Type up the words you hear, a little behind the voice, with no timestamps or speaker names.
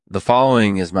The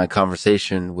following is my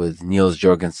conversation with Niels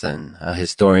Jorgensen, a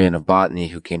historian of botany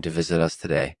who came to visit us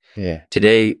today. Yeah.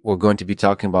 Today, we're going to be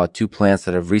talking about two plants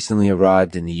that have recently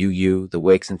arrived in the UU, the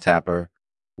wakes and tapper.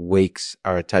 Wakes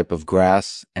are a type of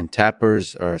grass, and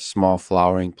tappers are a small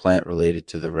flowering plant related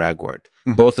to the ragwort.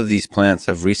 Both of these plants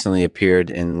have recently appeared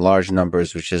in large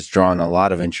numbers, which has drawn a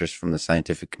lot of interest from the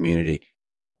scientific community.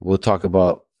 We'll talk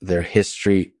about their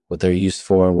history, what they're used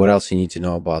for, and what else you need to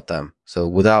know about them. So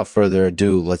without further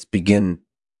ado, let's begin.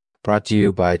 Brought to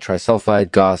you by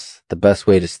Trisulfide Goss, the best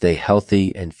way to stay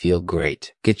healthy and feel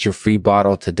great. Get your free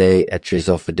bottle today at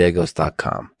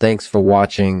trizofidegos.com. Thanks for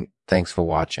watching.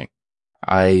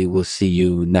 I will see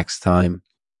you next time.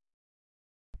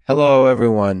 Hello,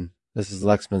 everyone. This is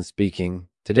Lexman speaking.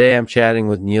 Today I'm chatting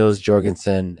with Niels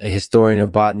Jorgensen, a historian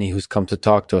of botany who's come to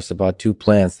talk to us about two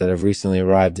plants that have recently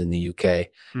arrived in the UK,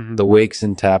 the wakes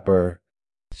and tapper.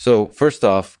 So first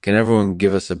off, can everyone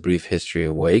give us a brief history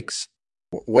of wakes?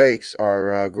 Wakes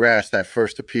are grass that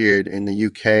first appeared in the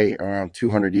UK around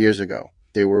 200 years ago.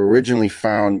 They were originally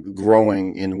found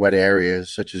growing in wet areas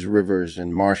such as rivers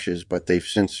and marshes, but they've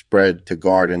since spread to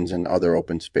gardens and other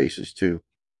open spaces too.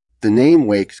 The name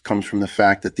wakes comes from the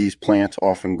fact that these plants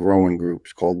often grow in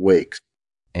groups called wakes.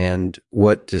 And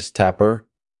what is tapper?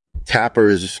 Tapper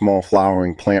is a small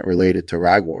flowering plant related to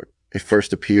ragwort. It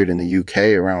first appeared in the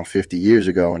UK around 50 years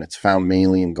ago, and it's found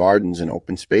mainly in gardens and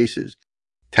open spaces.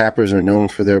 Tappers are known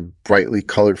for their brightly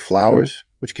colored flowers,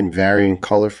 which can vary in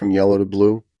color from yellow to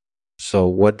blue. So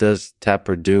what does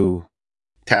tapper do?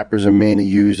 Tappers are mainly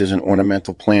used as an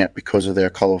ornamental plant because of their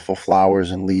colorful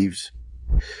flowers and leaves.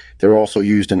 They're also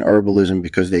used in herbalism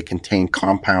because they contain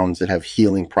compounds that have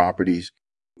healing properties.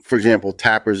 For example,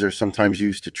 tappers are sometimes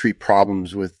used to treat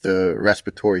problems with the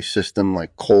respiratory system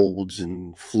like colds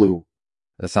and flu.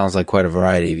 That sounds like quite a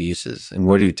variety of uses. And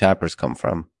where do tappers come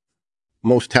from?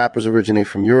 Most tappers originate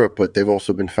from Europe, but they've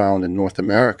also been found in North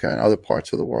America and other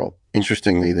parts of the world.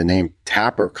 Interestingly, the name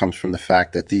tapper comes from the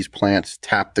fact that these plants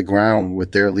tap the ground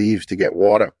with their leaves to get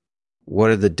water. What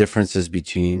are the differences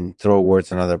between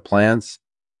throatworts and other plants?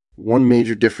 One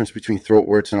major difference between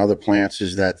throatworts and other plants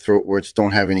is that throatworts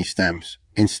don't have any stems.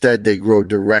 Instead, they grow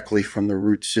directly from the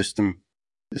root system.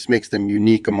 This makes them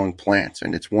unique among plants,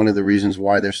 and it's one of the reasons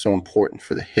why they're so important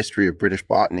for the history of British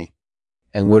botany.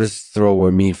 And what does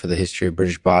throatwort mean for the history of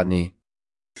British botany?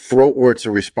 Throatworts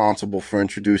are responsible for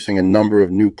introducing a number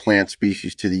of new plant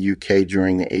species to the UK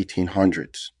during the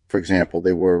 1800s. For example,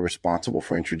 they were responsible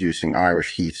for introducing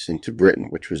Irish heaths into Britain,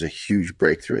 which was a huge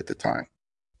breakthrough at the time.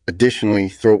 Additionally,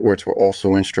 throatworts were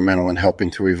also instrumental in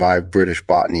helping to revive British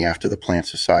botany after the Plant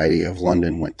Society of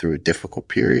London went through a difficult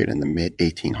period in the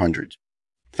mid-1800s.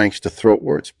 Thanks to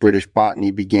throatworts, British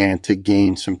botany began to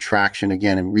gain some traction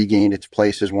again and regained its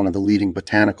place as one of the leading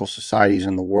botanical societies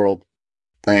in the world.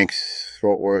 Thanks,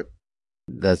 throatwort.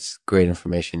 That's great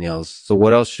information, Niels. So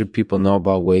what else should people know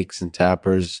about wakes and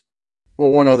tappers? Well,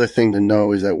 one other thing to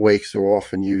know is that wakes are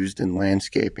often used in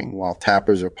landscaping, while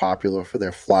tappers are popular for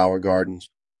their flower gardens.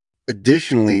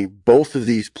 Additionally, both of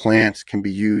these plants can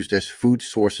be used as food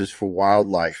sources for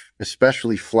wildlife,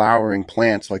 especially flowering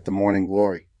plants like the morning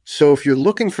glory. So if you're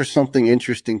looking for something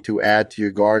interesting to add to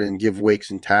your garden, give wakes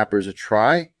and tappers a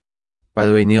try. By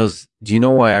the way, Niels, do you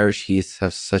know why Irish heaths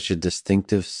have such a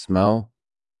distinctive smell?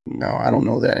 No, I don't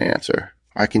know that answer.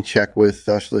 I can check with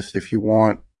Thushless if you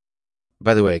want.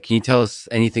 By the way, can you tell us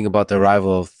anything about the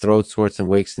arrival of throatworts and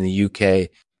wakes in the UK?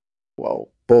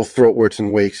 Well, both throatworts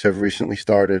and wakes have recently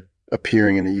started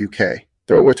appearing in the UK.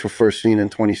 Throatworts were first seen in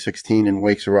 2016 and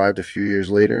wakes arrived a few years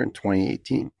later in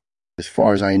 2018. As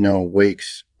far as I know,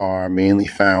 wakes are mainly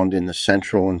found in the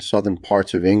central and southern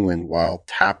parts of England, while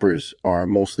tappers are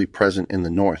mostly present in the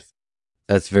north.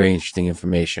 That's very interesting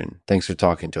information. Thanks for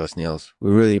talking to us, Niels. We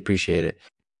really appreciate it.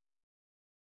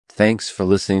 Thanks for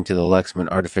listening to the Lexman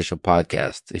Artificial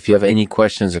Podcast. If you have any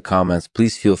questions or comments,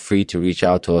 please feel free to reach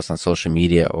out to us on social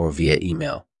media or via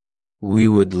email. We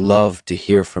would love to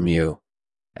hear from you.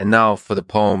 And now for the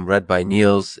poem read by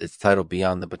Niels. It's titled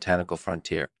Beyond the Botanical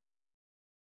Frontier.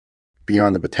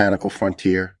 Beyond the botanical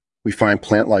frontier, we find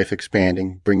plant life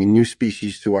expanding, bringing new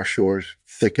species to our shores,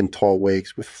 thick and tall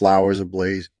wakes with flowers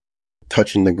ablaze,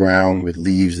 touching the ground with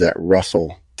leaves that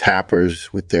rustle.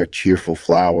 Tappers with their cheerful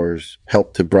flowers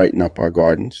help to brighten up our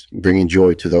gardens, bringing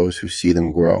joy to those who see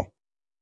them grow.